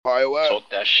Fire what? Talk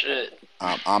that shit.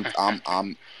 I'm I'm I'm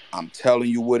I'm I'm telling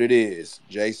you what it is.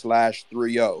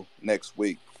 J/30 next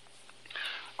week.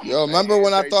 Yo, Hey, remember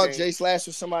when and I J thought Team. Jay Slash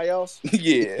was somebody else?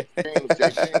 Yeah. J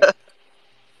Team.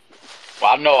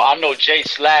 Well, I know Jay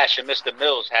Slash and Mr.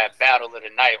 Mills had Battle of the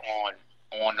Night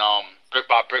on Brick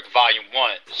by Brick Volume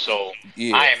 1. So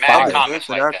Yeah. I ain't mad I've at been Fire. here comments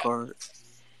for like that that. card.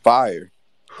 Fire.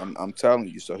 I'm telling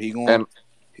you. So he going And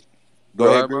go go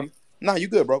ahead, ahead, bro. Green. No, you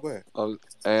good, bro. Go ahead.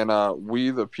 And we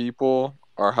the people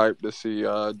are hyped to see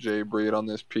Jay Breed on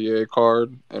this PA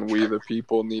card, and we the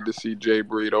people need to see Jay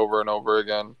Breed over and over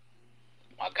again.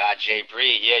 My God, Jay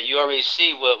Breed. Yeah, you already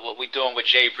see what we're doing with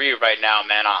Jay Breed right now,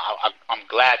 man. I'm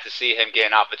glad to see him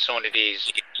getting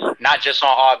opportunities, not just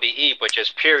on RBE, but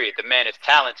just period. The man is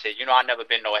talented. You know, I've never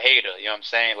been no hater. You know what I'm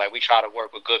saying? Like, we try to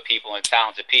work with good people and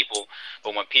talented people,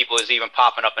 but when people is even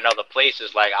popping up in other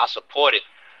places, like, I support it.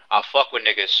 I fuck with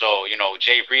niggas. So, you know,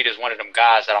 Jay Breed is one of them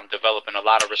guys that I'm developing a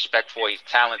lot of respect for. He's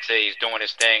talented. He's doing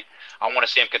his thing. I want to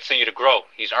see him continue to grow.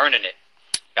 He's earning it.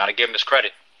 Gotta give him his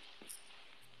credit.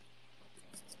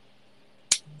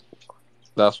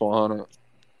 That's 100.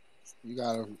 You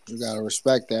gotta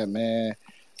respect that, man.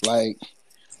 Like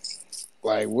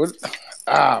what?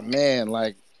 Ah, man,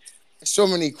 like so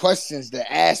many questions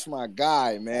to ask my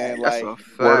guy, man. That's Like, a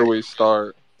Where do fact. we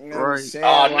start? you know what I'm Right. saying?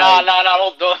 Oh, Like,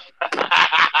 don't do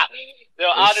Yo,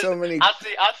 there's honestly, so many. I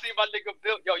see my nigga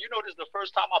Bill. Yo, you know this is the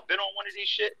first time I've been on one of these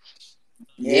shit.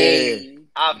 Yeah,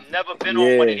 I've never been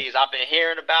on one of yeah. these. I've been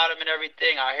hearing about them and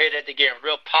everything. I heard that they're getting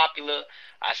real popular.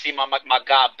 I see my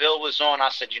guy Bill was on. I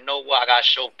said, you know what? I gotta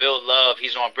show Bill love.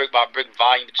 He's on Brick by Brick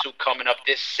Volume 2 coming up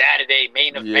this Saturday,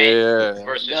 main event Yeah.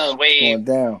 versus Go. Swave. Going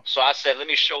down. So I said, let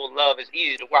me show love. It's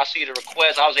easy to where I see the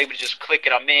request. I was able to just click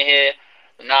it. I'm in here.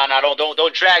 Nah,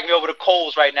 don't drag me over the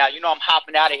coals right now. You know I'm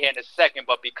hopping out of here in a second,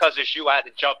 but because it's you, I had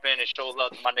to jump in and show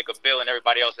love to my nigga Bill and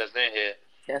everybody else that's in here.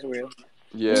 That's real.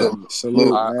 Yeah.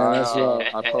 Salute, I man. That's love.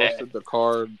 I posted the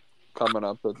card coming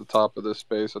up at the top of this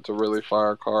space. It's a really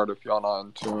fire card. If y'all not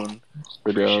in tune,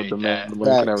 video, Appreciate the main that. link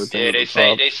and Facts. everything Yeah, at they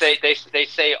the say top. they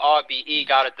say RBE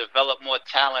got to develop more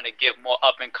talent and give more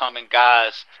up and coming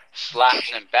guys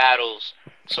slots and battles.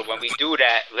 So when we do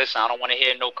that, listen, I don't want to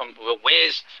hear no.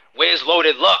 Where's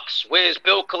Loaded Lux? Where's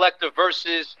Bill Collector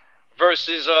versus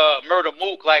Murder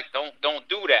Mook? Like, don't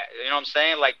do that. You know what I'm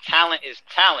saying? Like, talent is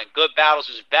talent. Good battles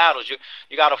is battles.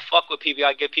 You gotta fuck with people. You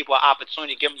gotta give people an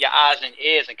opportunity. Give them your eyes and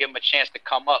ears and give them a chance to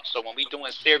come up. So when we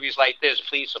doing series like this,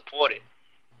 please support it.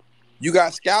 You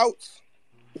got scouts?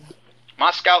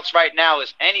 My scouts right now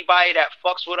is anybody that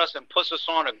fucks with us and puts us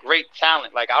on a great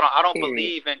talent. Like, I don't Period.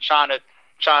 believe in trying to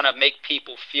make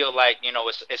people feel like, you know,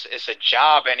 it's a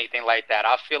job or anything like that.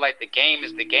 I feel like the game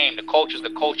is the game, the culture is the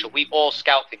culture. We all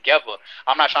scout together.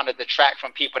 I'm not trying to detract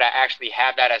from people that actually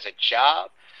have that as a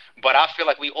job, but I feel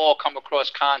like we all come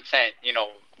across content, you know,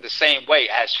 the same way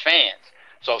as fans.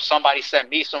 So if somebody send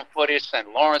me some footage, send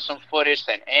Lauren some footage,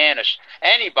 send Ann or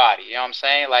anybody, you know what I'm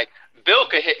saying? Like, Bill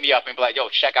could hit me up and be like, "Yo,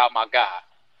 check out my guy."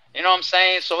 You know what I'm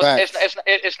saying? So Facts.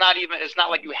 it's not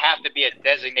like you have to be a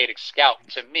designated scout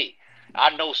to me.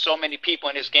 I know so many people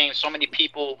in this game, so many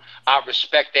people I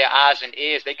respect their eyes and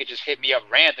ears. They could just hit me up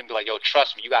random and be like, "Yo,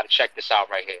 trust me, you got to check this out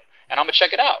right here," and I'm gonna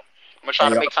check it out. I'm gonna try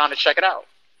to Hey, make time to check it out.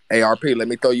 ARP, let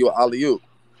me throw you an alley oop.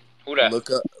 Who that?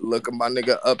 Look at my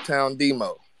nigga Uptown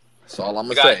Demo. That's all I'm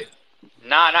You gonna got say.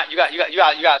 nah. You got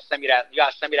to send me that. You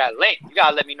got to send me that link. You got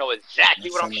to let me know exactly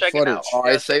what I'm Send the checking out. footage. All You got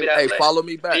right, to send say me that hey, link. follow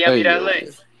me back. DM me Hey, that link.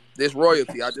 This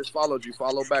royalty. I just followed you.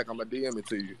 Follow back. I'm gonna DM it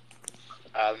to you.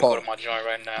 Let me go to my joint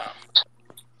right now.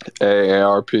 Hey,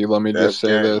 ARP, let me That's just say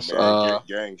gang, this. man.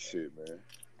 Gang shit,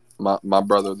 man. My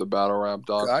brother, the battle rap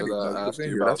God, I doctor didn't know that you was asked in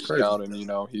you here. about That's crazy. scouting, you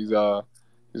know, he's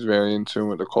very in tune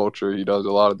with the culture. He does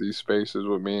a lot of these spaces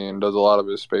with me and does a lot of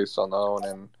his space on the own,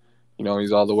 and you know,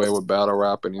 he's all the way with battle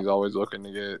rap, and he's always looking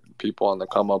to get people on the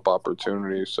come up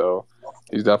opportunities. So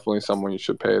he's definitely someone you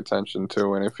should pay attention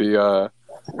to. And if he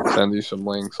sends you some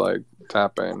links, like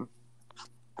tap in.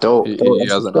 Dope. He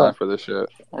That's has an what's eye up. for this shit.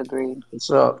 Agreed.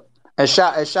 What's up? And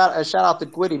shout out to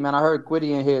Gwitty, man. I heard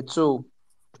Gwitty in here too.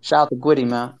 Shout out to Gwitty,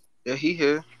 man. Yeah, he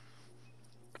here.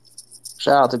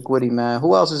 Shout out to Gwitty, man.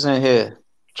 Who else is in here?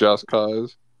 Just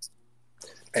cause.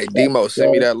 Hey, Demo,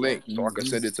 send me that link so I can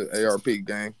send it to ARP,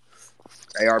 gang.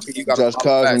 ARP, you gotta Just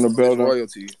follow cuz back in the on this building.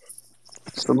 royalty.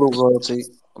 Salute royalty.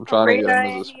 I'm trying to get Rita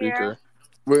him as a in here.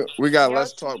 speaker. We got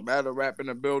Let's Yoshi. Talk Battle Rap in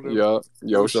the building. Yup.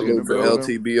 Yoshi in the in the Salute to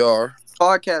building. building. LTBR.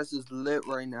 Podcast is lit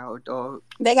right now, dog.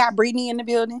 They got Brittany in the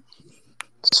building.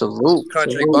 Salute.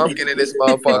 Country Salute. bumpkin in this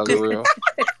That's motherfucker. real.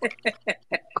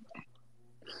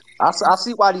 I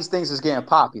see why these things is getting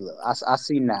popular. I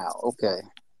see now. Okay.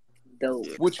 Dope.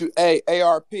 Yeah. What you, hey,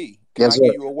 ARP, can Yes, I give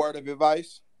sir. you a word of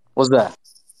advice? What's that?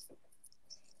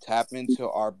 Tap into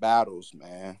our battles,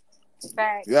 man.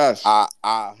 Facts. Yes. I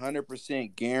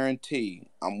 100% guarantee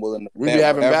I'm willing to We be bet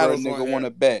having whatever a battles on nigga here. want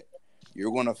to bet.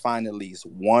 You're gonna find at least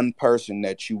one person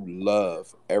that you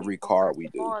love every card we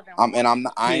do.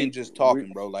 I ain't just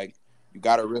talking, bro. Like you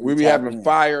gotta really. We be tap having in.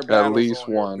 fire battles least on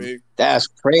here, one. big. That's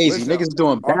crazy. Listen, Niggas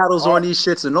doing battles on these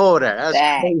shits and all that. That's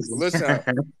Facts. crazy. Listen,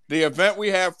 the event we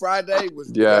had Friday was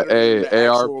Yeah, better than the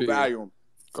actual ARP. volume.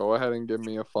 Go ahead and give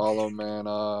me a follow, man.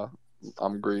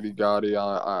 I'm Greedy Gotti.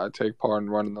 I take part in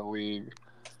running the league.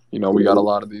 You know, we got a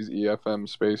lot of these EFM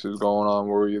spaces going on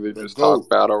where we either just talk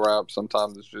battle rap.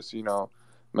 Sometimes it's just, you know,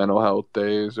 mental health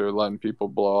days or letting people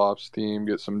blow off steam,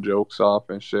 get some jokes off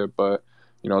and shit. But,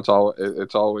 you know,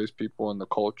 it's always people in the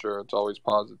culture. It's always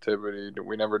positivity.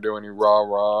 We never do any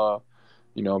rah-rah,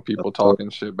 you know, people talking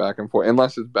shit back and forth.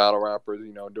 Unless it's battle rappers,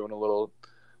 you know, doing a little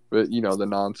bit, you know, the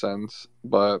nonsense.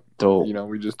 But, you know,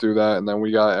 we just do that. And then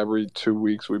we got every 2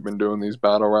 weeks we've been doing these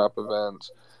battle rap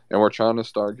events. And we're trying to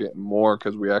start getting more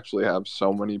because we actually have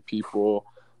so many people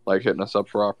like hitting us up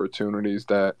for opportunities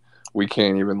that we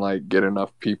can't even like get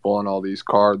enough people on all these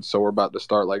cards. So we're about to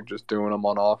start like just doing them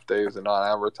on off days and not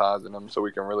advertising them so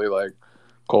we can really like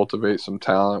cultivate some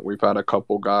talent. We've had a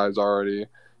couple guys already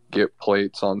get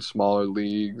plates on smaller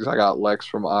leagues. I got Lex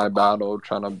from iBattle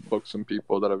trying to book some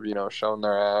people that have, you know, shown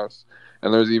their ass.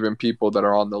 And there's even people that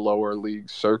are on the lower league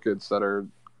circuits that are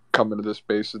coming to this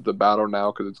space as the battle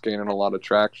now because it's gaining a lot of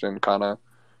traction, kind of,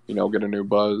 you know, get a new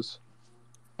buzz.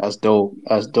 That's dope.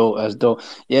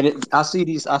 Yeah, I see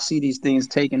these things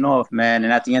taking off, man.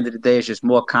 And at the end of the day, it's just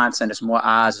more content, it's more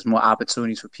eyes, it's more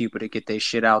opportunities for people to get their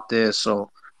shit out there.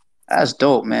 So that's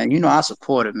dope, man. You know, I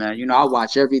support it, man. You know, I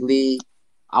watch every league.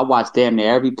 I watch damn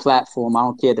near every platform. I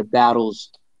don't care the battles,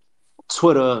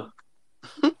 Twitter,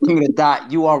 King of the Dot,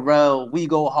 URL, We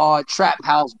Go Hard, Trap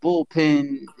House,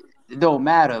 Bullpen. It don't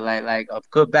matter. Like a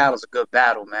good battle's a good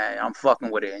battle, man. I'm fucking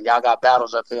with it. And y'all got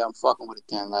battles up here. I'm fucking with it,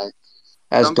 then. Like,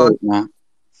 that's dope, man.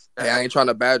 Hey, I ain't trying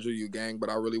to badger you, gang, but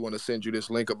I really want to send you this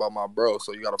link about my bro.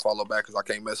 So you got to follow back because I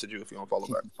can't message you if you don't follow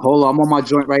back. Hold on, I'm on my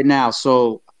joint right now.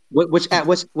 So, which ad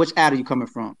are you coming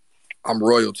from? I'm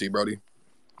royalty, Brody.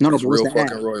 No, it's real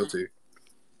fucking ad? Royalty.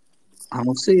 I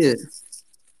don't see it.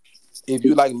 If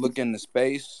you like look in the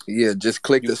space, yeah, just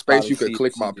click the space. You could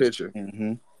click my picture.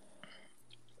 Mm-hmm.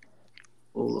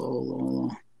 Hold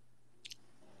on.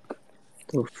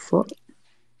 The fuck?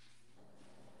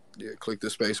 Yeah, click the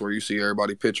space where you see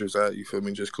everybody pictures at. You feel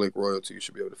me? Just click Royalty. You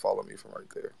should be able to follow me from right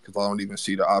there. Because I don't even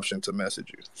see the option to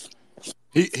message you.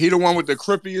 He the one with the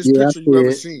crippiest picture you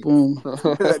ever seen. Boom. done,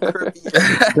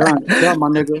 my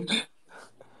nigga.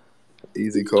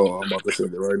 Easy call. I'm about to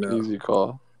send it right now. Easy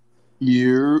call.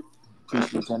 Yeah.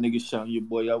 Appreciate that nigga shouting your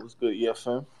boy out. What's good,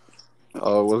 EFM?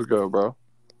 Oh, what's good, bro?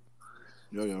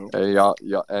 Yo. Hey, y'all,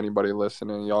 anybody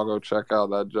listening, y'all go check out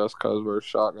that Just Cuz vs.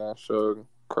 Shotgun Suge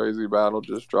crazy battle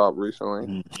just dropped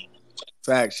recently.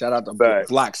 Facts. Shout out to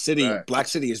Black City. Fact. Black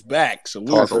City is back.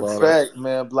 Salute. That's a fact,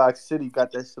 man. Black City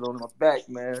got that shit on my back,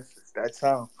 man. It's that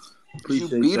time. You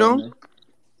beat him? Man.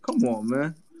 Come on,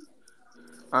 man.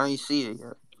 I ain't see it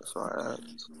yet. That's all right.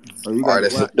 Oh, you All right,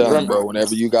 that's done, bro. bro.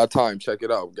 Whenever you got time, check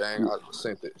it out, gang. I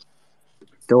sent it.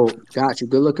 Dope. Got you.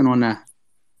 Good looking on that.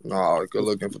 Nah, good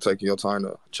looking for taking your time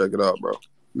to check it out, bro.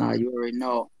 Nah, you already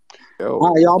know. Yo.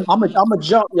 All right, y'all. I'm a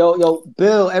jump, yo,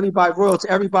 Bill, everybody, Royalty,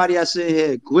 everybody that's in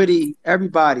here, Gwitty,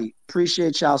 everybody,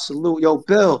 appreciate y'all. Salute, yo,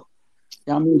 Bill.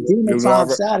 I mean, Demon Time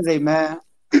Saturday, man.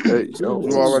 Hey, yo,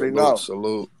 you already know.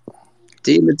 Salute.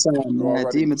 Demon Time, man.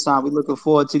 Demon Time. We looking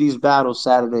forward to these battles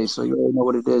Saturday, so you already know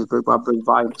what it is. Brick by Brick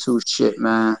Volume 2 shit,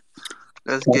 man.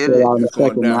 Let's get it. In a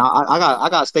second, man. I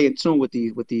got to stay in tune with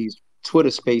these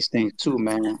Twitter space things too,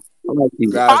 man.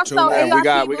 Also,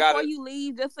 ARP, before you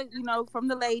leave, just so you know, from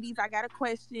the ladies, I got a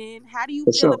question. How do you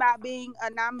feel about being a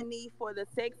nominee for the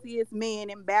sexiest man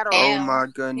in battle? Oh my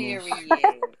goodness!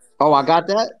 Oh, I got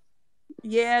that.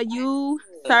 Yeah, you,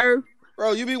 sir.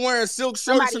 Bro, you be wearing silk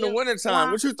shirts in the wintertime.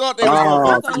 What you thought they was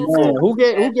gonna pick you for? Who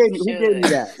gave me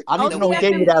that? I need to know who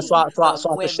gave me that so I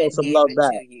can show some love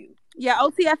back. Yeah,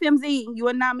 OTFMZ, you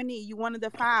a nominee. You one of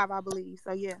the 5, I believe.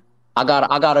 So yeah. I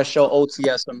gotta show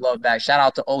OTF some love back. Shout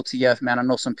out to OTF, man. I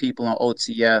know some people on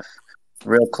OTF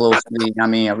real closely. I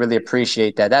mean, I really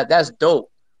appreciate that. That's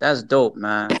dope. That's dope,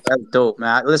 man. That's dope,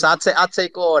 man. Listen, I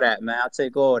take all that, man. I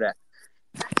take all that.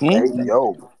 Hey,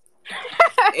 yo.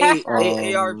 Hey,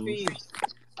 ARP.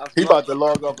 He about to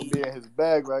log off and be in his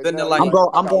bag right now. I'm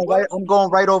going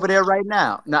right over there right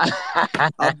now.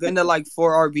 I've been to like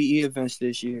 4 RBE events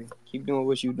this year. Keep doing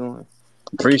what you're doing.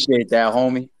 Appreciate that,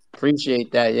 homie.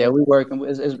 Appreciate that. Yeah, we working.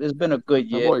 It's been a good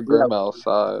year. That boy Grim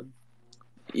outside.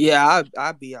 Yeah,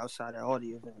 I'd be outside at all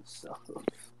the events. So.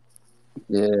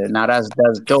 Yeah, now that's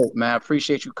dope, man. I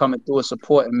appreciate you coming through and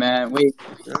supporting, man. We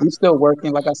still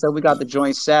working. Like I said, we got the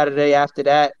joint Saturday. After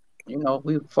that,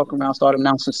 we fuck around, start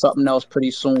announcing something else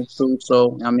pretty soon too.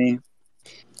 So I mean,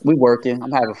 we working.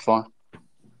 I'm having fun.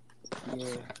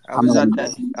 Yeah, I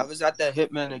was at that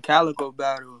Hitman and Calico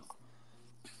battle.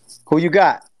 Who you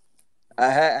got? I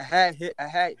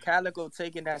had Calico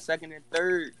taking that second and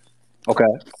third. Okay.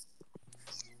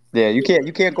 Yeah, you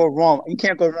can't go wrong. You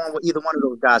can't go wrong with either one of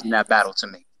those guys in that battle to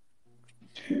me.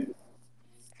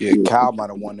 Yeah, Cal might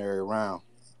have won every round.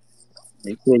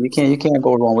 You can't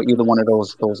go wrong with either one of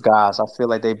those guys. I feel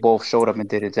like they both showed up and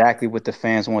did exactly what the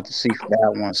fans wanted to see for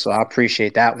that one. So I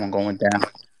appreciate that one going down.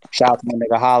 Shout out to my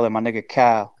nigga Holler, my nigga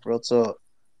Cal. Real talk.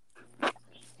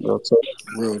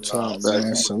 Real talk,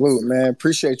 man. Salute, man.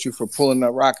 Appreciate you for pulling up,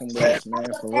 rocking with us, man.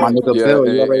 For real. My nigga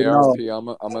Bill, you already ARP,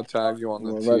 know. I'm gonna tag you on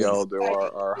the TL to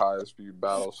our highest viewed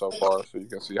battle so far, so you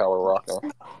can see how we're rocking.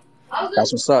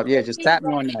 That's what's up. Yeah, just tap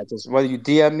me on that. Just whether you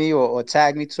DM me or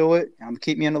tag me to it,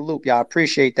 keep me in the loop. Y'all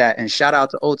appreciate that. And shout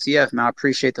out to OTF, man. I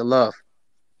appreciate the love.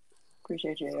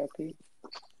 Appreciate you, ARP.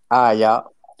 All right,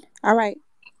 y'all. All right.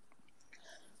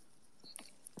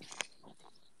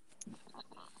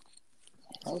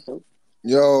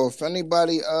 Yo, if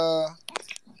anybody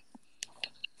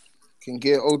can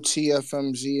get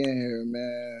OTFMZ in here,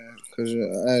 man, because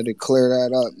I had to clear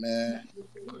that up, man.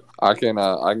 I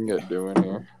can get doing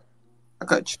here. I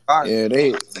could try. Yeah,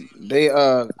 they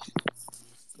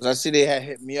 'cause I see they had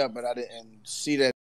hit me up, but I didn't see that.